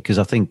 actually, because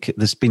I think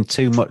there's been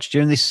too much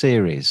during this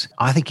series.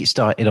 I think it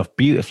started off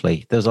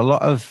beautifully. There's a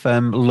lot of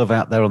love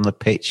out there on the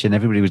pitch and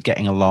everybody was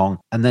getting along.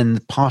 And then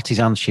the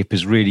partisanship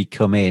has really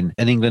come in.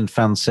 An England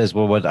fan says,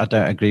 well, I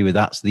don't agree with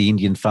that. So the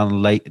Indian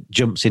fan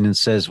jumps in and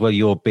says, well,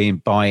 you're being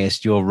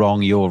biased. You're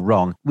wrong. You're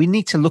wrong. We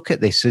need to look at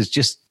this as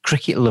just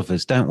cricket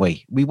lovers, don't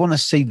we? We want to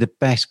see the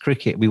best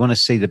cricket. We want to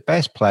see the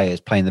best players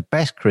playing the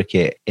best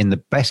cricket in the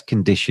best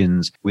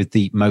conditions with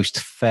the most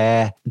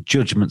fair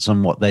judgments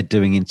on what they're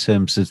doing in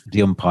terms of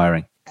the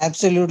umpiring.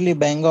 Absolutely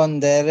bang on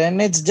there.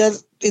 And it's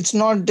just it's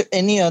not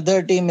any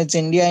other team. It's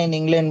India and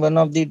England, one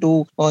of the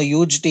two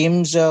huge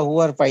teams who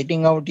are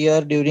fighting out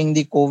here during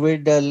the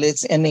COVID.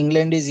 And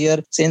England is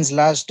here since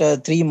last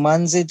 3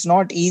 months. It's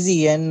not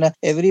easy, and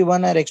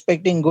everyone are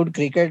expecting good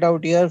cricket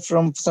out here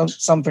from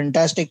some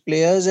fantastic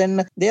players,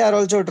 and they are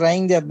also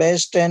trying their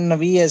best. And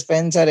we as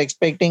fans are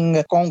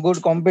expecting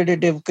good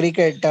competitive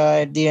cricket.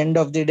 At the end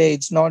of the day,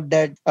 it's not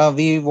that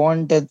we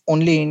want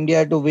only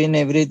India to win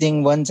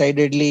everything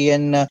one-sidedly,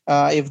 and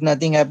if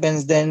nothing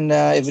happens, then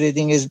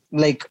everything is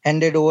like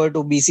handed over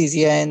to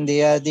BCCI, and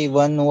they are the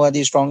one who are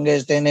the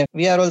strongest. And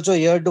we are also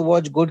here to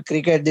watch good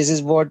cricket. This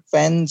is what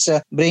fans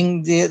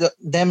bring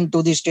them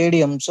to the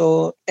stadium.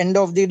 So end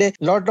of the day,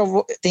 lot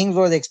of things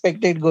was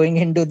expected going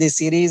into this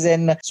series,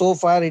 and so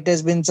far it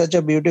has been such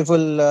a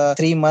beautiful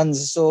 3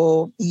 months.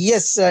 So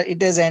yes,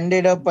 it has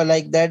ended up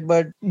like that,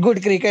 but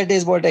good cricket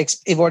is what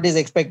is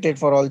expected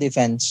for all the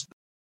fans.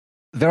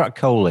 Virat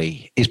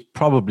Kohli is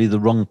probably the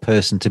wrong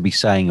person to be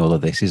saying all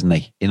of this, isn't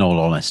he? In all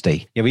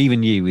honesty,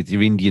 even you with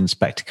your Indian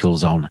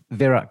spectacles on,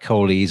 Virat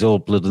Kohli is all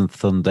blood and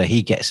thunder.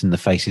 He gets in the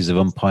faces of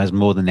umpires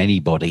more than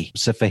anybody.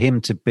 So for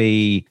him to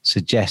be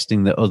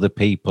suggesting that other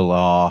people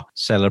are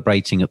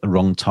celebrating at the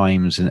wrong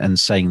times and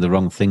saying the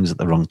wrong things at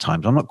the wrong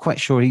times, I'm not quite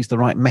sure he's the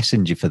right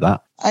messenger for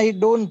that. I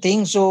don't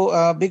think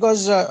so,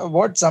 because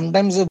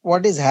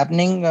what is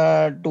happening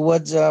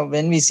towards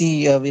when we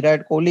see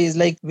Virat Kohli is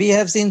like, we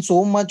have seen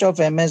so much of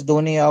MS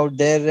Dhoni out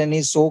there, and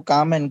he's so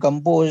calm and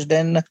composed.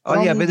 And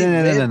but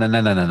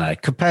no.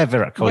 Compare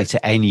Virat Kohli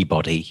to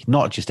anybody,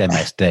 not just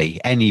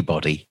MSD,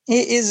 anybody.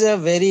 He is a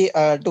very,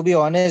 to be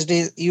honest,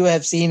 you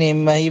have seen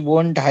him. He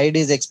won't hide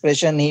his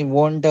expression. He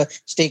won't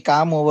stay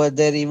calm over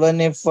there.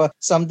 Even if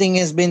something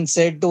has been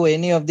said to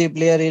any of the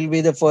player, he'll be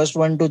the first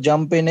one to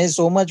jump in. He's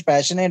so much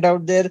passionate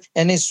out there,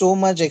 and is so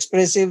much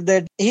expressive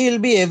that he'll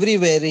be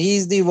everywhere.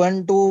 He's the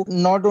one to,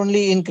 not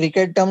only in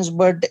cricket terms,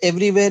 but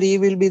everywhere he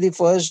will be the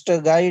first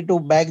guy to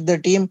back the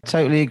team.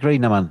 Totally agree,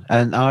 Naman.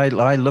 And I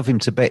love him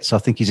to bits. I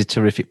think he's a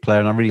terrific player,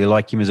 and I really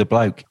like him as a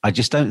bloke. I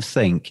just don't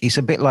think, it's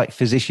a bit like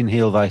physician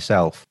heal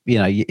thyself.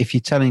 If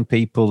you're telling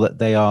people that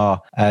they are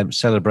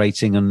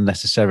celebrating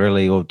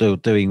unnecessarily or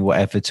doing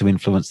whatever to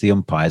influence the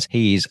umpires,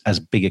 he is as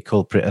big a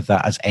culprit of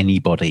that as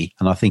anybody.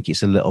 And I think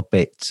it's a little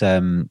bit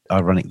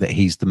ironic that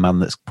he's the man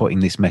that's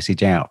putting this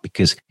message out,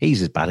 because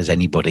he's as bad as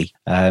anybody.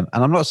 And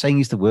I'm not saying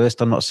he's the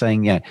worst. I'm not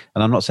saying and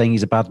I'm not saying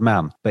he's a bad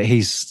man, but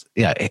he's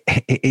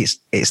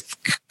it's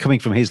coming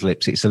from his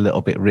lips. It's a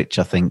little bit rich,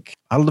 I think.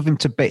 I love him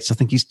to bits. I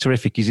think he's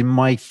terrific. He's in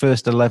my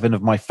first 11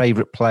 of my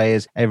favourite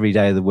players every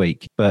day of the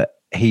week. But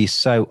he's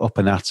so up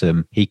and at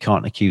 'em, he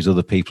can't accuse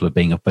other people of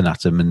being up and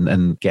at 'em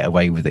and get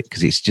away with it,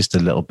 because it's just a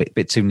little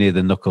bit too near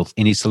the knuckle.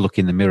 He needs to look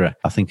in the mirror,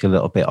 I think, a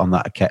little bit on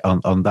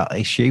that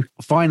issue.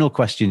 Final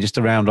question, just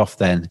to round off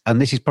then,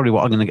 and this is probably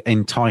what I'm going to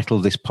entitle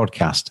this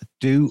podcast.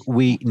 Do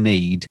we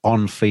need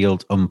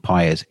on-field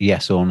umpires?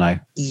 Yes or no?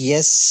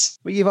 Yes.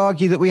 But you've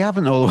argued that we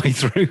haven't all the way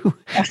through.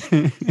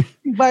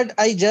 But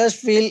I just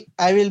feel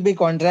I will be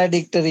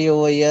contradictory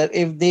over here.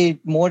 If the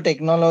more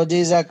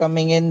technologies are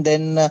coming in,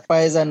 then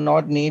umpires are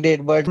not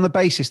needed. But on the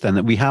basis then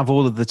that we have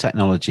all of the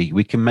technology,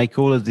 we can make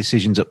all of the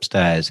decisions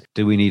upstairs,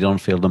 do we need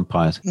on-field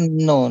umpires?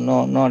 No,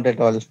 not at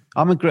all.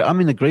 I'm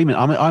in agreement.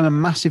 I'm a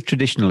massive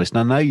traditionalist, and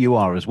I know you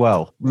are as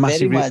well.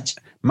 Very much.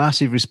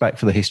 Massive respect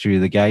for the history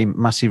of the game,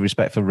 massive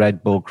respect for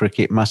red ball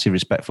cricket, massive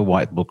respect for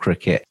white ball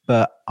cricket.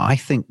 But I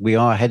think we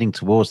are heading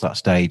towards that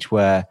stage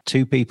where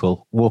two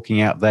people walking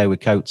out there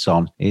with coats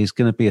on is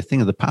going to be a thing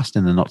of the past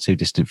in the not too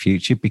distant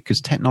future, because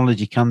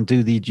technology can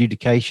do the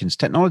adjudications.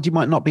 Technology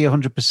might not be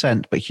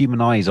 100%, but human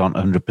eyes aren't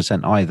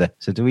 100% either.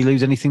 So do we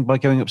lose anything by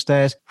going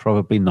upstairs?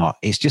 Probably not.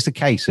 It's just a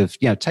case of,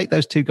 take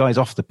those two guys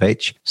off the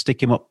pitch, stick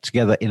them up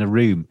together in a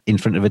room in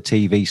front of a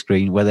TV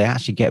screen where they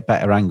actually get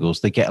better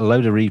angles, they get a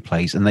load of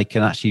replays, and they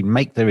can actually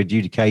make their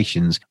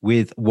adjudications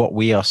with what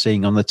we are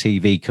seeing on the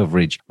TV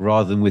coverage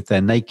rather than with their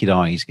naked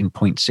eyes in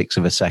 0.6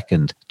 of a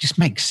second. Just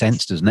makes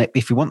sense, doesn't it?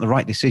 If you want the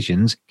right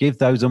decisions, give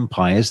those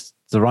umpires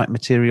the right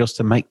materials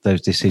to make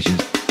those decisions.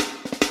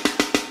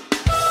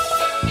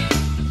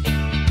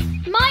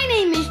 My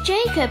name is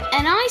Jacob,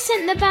 and I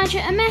sent the Badger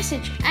a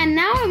message, and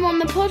now I'm on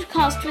the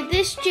podcast with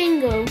this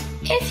jingle.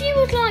 If you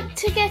would like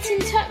to get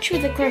in touch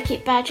with the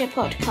Cricket Badger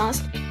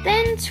podcast,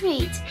 then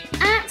tweet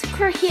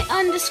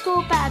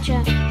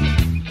 @cricket_badger.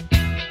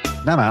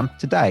 Now, man,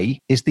 today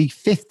is the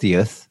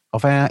 50th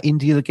of our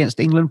India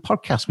against England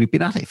podcast. We've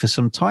been at it for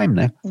some time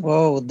now.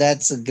 Whoa,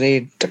 that's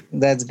great.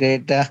 That's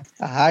great.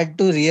 Hard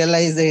to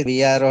realize that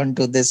we are on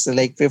to this,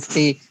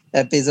 50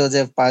 episodes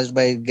have passed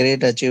by.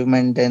 Great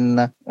achievement,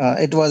 and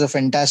it was a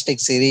fantastic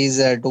series.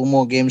 2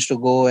 more games to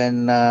go,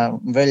 and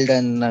well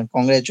done.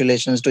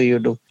 Congratulations to you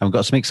too. And we've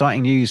got some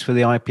exciting news for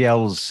the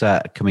IPLs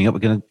coming up. We're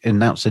going to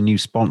announce a new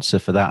sponsor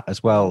for that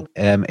as well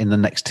in the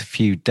next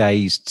few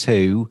days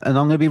too. And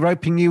I'm going to be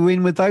roping you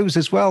in with those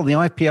as well. The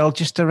IPL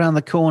just around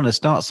the corner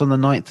starts on the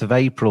 9th of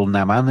April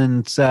now, man.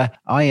 And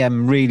I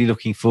am really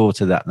looking forward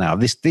to that now.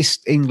 This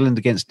England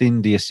against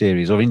India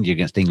series, or India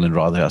against England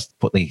rather, I'll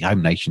put the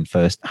home nation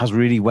first, has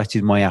really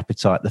whetted my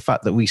appetite. The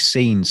fact that we've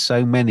seen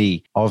so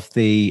many of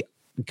the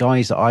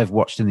guys that I've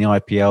watched in the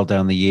IPL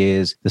down the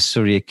years, the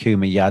Surya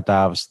Kumar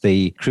Yadavs,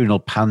 the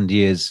Krunal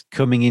Pandyas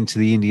coming into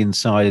the Indian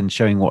side and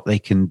showing what they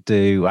can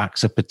do,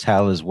 Akshar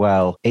Patel as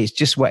well. It's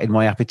just whetted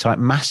my appetite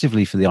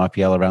massively for the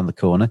IPL around the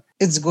corner.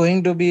 It's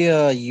going to be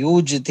a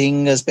huge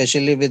thing,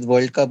 especially with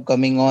World Cup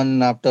coming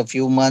on after a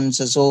few months.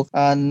 So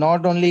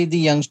not only the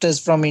youngsters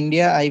from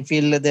India, I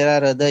feel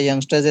there are other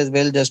youngsters as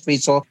well. Just we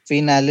saw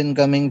Finn Allen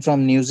coming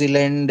from New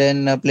Zealand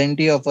and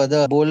plenty of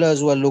other bowlers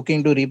who are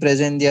looking to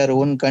represent their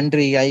own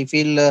country. I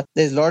feel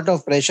there's a lot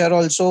of pressure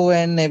also,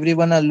 and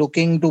everyone are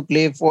looking to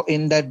play for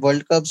in that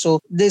World Cup.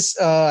 So this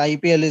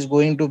IPL is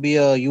going to be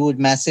a huge,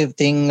 massive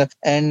thing.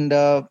 And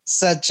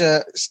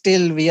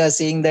still we are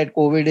seeing that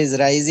COVID is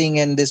rising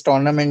and this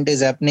tournament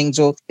is happening.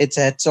 So it's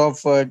hats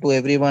off to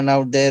everyone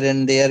out there,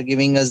 and they are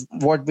giving us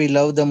what we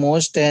love the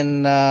most,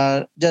 and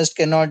just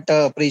cannot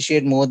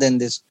appreciate more than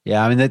this.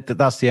 Yeah, I mean,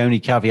 that's the only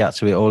caveat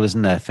to it all,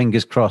 isn't there?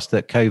 Fingers crossed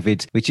that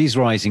COVID, which is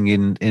rising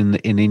in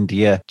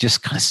India,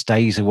 just kind of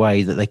stays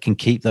away, that they can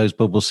keep those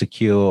bubbles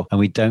secure and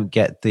we don't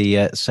get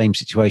the same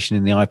situation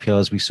in the IPL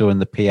as we saw in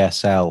the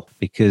PSL,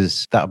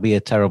 because that would be a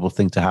terrible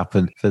thing to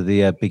happen for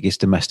the biggest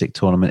domestic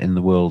tournament in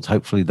the world.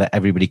 Hopefully that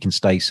everybody can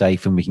stay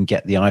safe and we can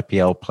get the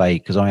IPL play,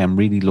 because I am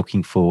really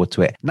looking forward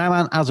to it. Now,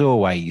 man, as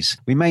always,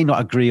 we may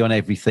not agree on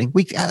everything.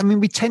 We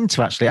tend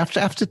to actually,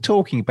 after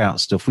talking about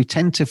stuff, we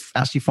tend to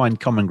actually find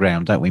common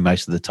ground, don't we,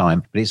 most of the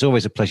time? But it's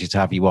always a pleasure to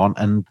have you on,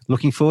 and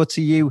looking forward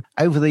to you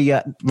over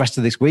the rest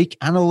of this week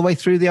and all the way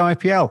through the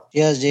IPL.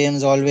 Yes,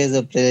 James, always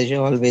a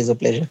pleasure, always a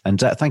pleasure. And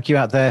thank you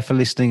out there for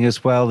listening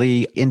as well.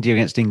 The India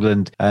Against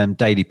England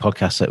daily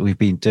podcasts that we've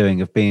been doing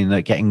have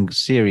been getting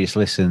serious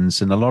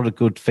listens and a lot of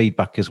good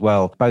feedback as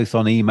well, both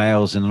on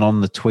emails and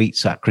on the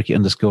tweets at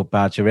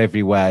cricket_badger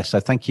everywhere. So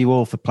thank you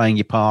all for playing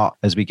your part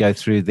as we go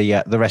through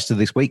the rest of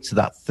this week to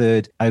that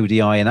third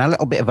ODI and a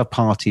little bit of a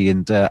party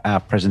and our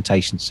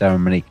presentation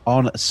ceremony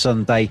on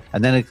Sunday.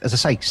 And then, as I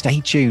say,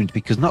 stay tuned,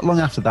 because not long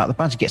after that, the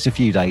Badger gets a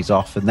few days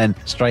off and then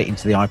straight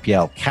into the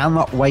IPL.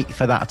 Cannot wait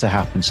for that to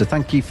happen. So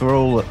thank you for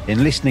all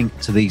in listening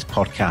to these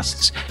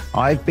podcasts.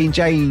 I've been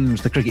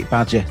James, the Cricket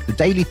Badger. The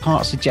daily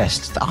part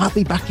suggests that I'll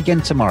be back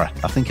again tomorrow.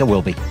 I think I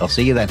will be. I'll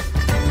see you then.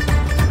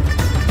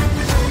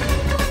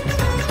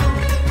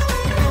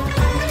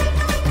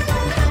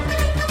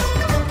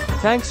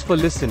 Thanks for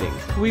listening.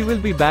 We will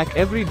be back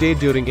every day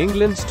during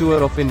England's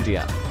tour of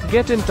India.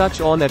 Get in touch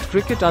on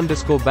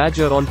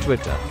 @cricket_badger on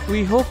Twitter.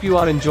 We hope you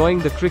are enjoying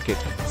the cricket.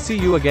 See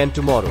you again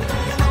tomorrow.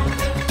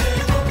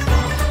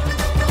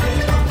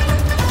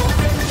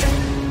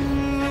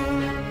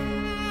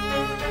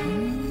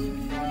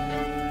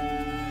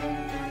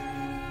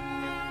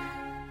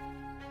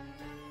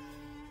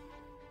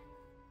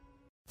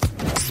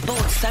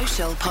 Sports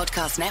Social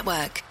Podcast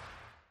Network.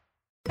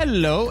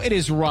 Hello, it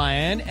is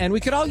Ryan, and we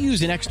could all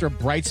use an extra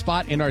bright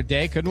spot in our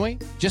day, couldn't we?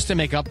 Just to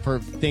make up for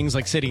things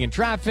like sitting in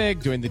traffic,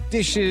 doing the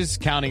dishes,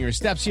 counting your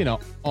steps,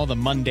 all the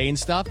mundane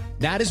stuff.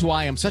 That is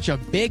why I'm such a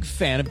big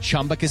fan of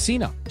Chumba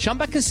Casino.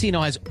 Chumba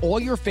Casino has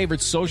all your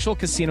favorite social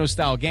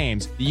casino-style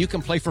games that you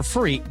can play for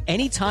free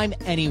anytime,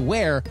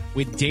 anywhere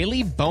with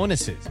daily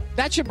bonuses.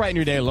 That should brighten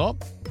your day a little.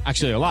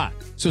 Actually, a lot.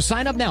 So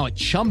sign up now at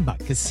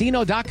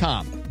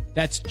ChumbaCasino.com.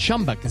 That's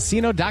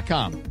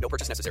ChumbaCasino.com. No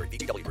purchase necessary.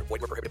 VGW Group.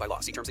 Void where prohibited by law.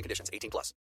 See terms and conditions. 18+.